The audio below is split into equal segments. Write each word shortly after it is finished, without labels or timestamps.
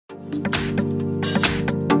Hi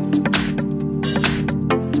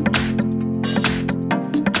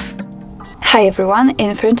everyone,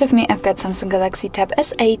 in front of me I've got Samsung Galaxy Tab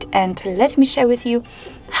S8 and let me share with you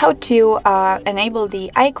how to enable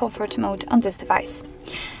the eye comfort mode on this device.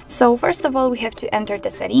 So first of all we have to enter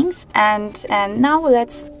the settings and now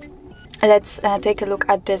let's take a look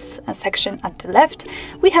at this section at the left.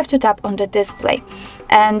 We have to tap on the display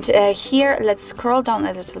and here let's scroll down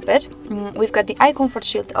a little bit. We've got the eye comfort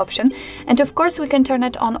shield option and of course we can turn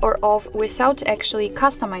it on or off without actually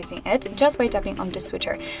customizing it just by tapping on the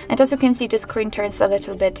switcher. And as you can see, the screen turns a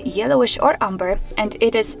little bit yellowish or amber, and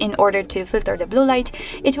it is in order to filter the blue light.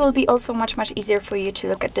 It will be also much easier for you to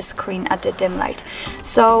look at the screen at the dim light.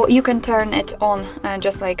 So you can turn it on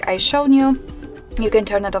just like I shown you. You can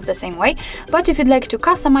turn it off the same way, but if you'd like to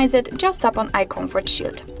customize it, just tap on Eye Comfort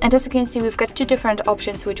Shield. And as you can see, we've got two different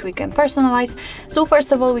options which we can personalize. So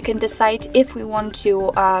first of all, we can decide if we want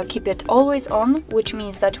to keep it always on, which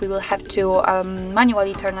means that we will have to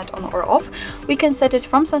manually turn it on or off. We can set it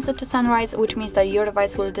from sunset to sunrise, which means that your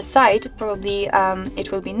device will decide, probably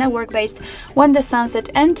it will be network based, when the sunset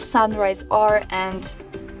and sunrise are, and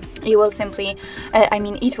you will simply,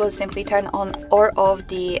 it will simply turn on or off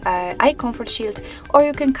the eye comfort shield, or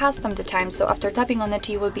you can custom the time. So after tapping on it,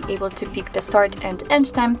 you will be able to pick the start and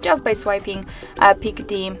end time just by swiping. Pick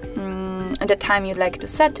the time you'd like to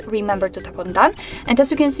set. Remember to tap on done, and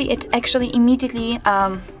as you can see, it actually immediately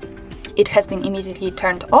it has been immediately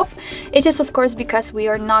turned off. It is of course because we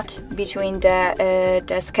are not between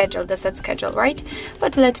the set schedule, right?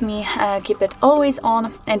 But let me keep it always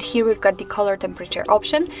on, and here we've got the color temperature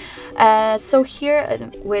option. So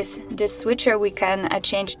here with this switcher we can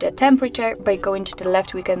change the temperature. By going to the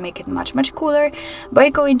left we can make it much cooler. By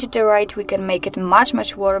going to the right we can make it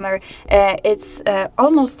much warmer. It's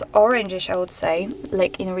almost orangish, I would say,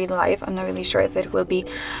 like in real life. I'm not really sure if it will be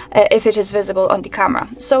if it is visible on the camera.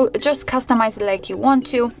 So just customize it like you want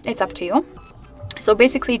to. It's up to you. So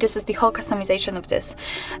basically this is the whole customization of this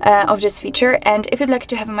feature, and if you'd like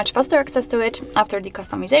to have much faster access to it after the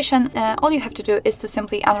customization, all you have to do is to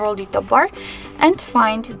simply unroll the top bar and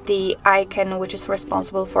find the icon which is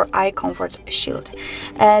responsible for Eye Comfort Shield.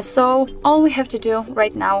 So all we have to do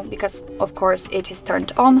right now, because of course it is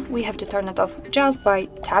turned on, we have to turn it off just by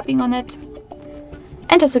tapping on it.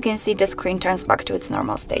 And as you can see, the screen turns back to its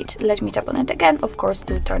normal state. Let me tap on it again, of course,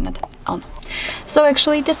 to turn it on. So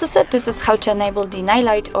actually this is it. This is how to enable the night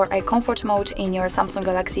light or eye comfort mode in your Samsung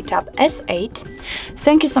Galaxy Tab S8.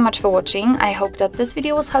 Thank you so much for watching. I hope that this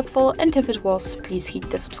video was helpful, and if it was, please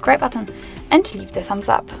hit the subscribe button and leave the thumbs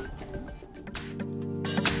up.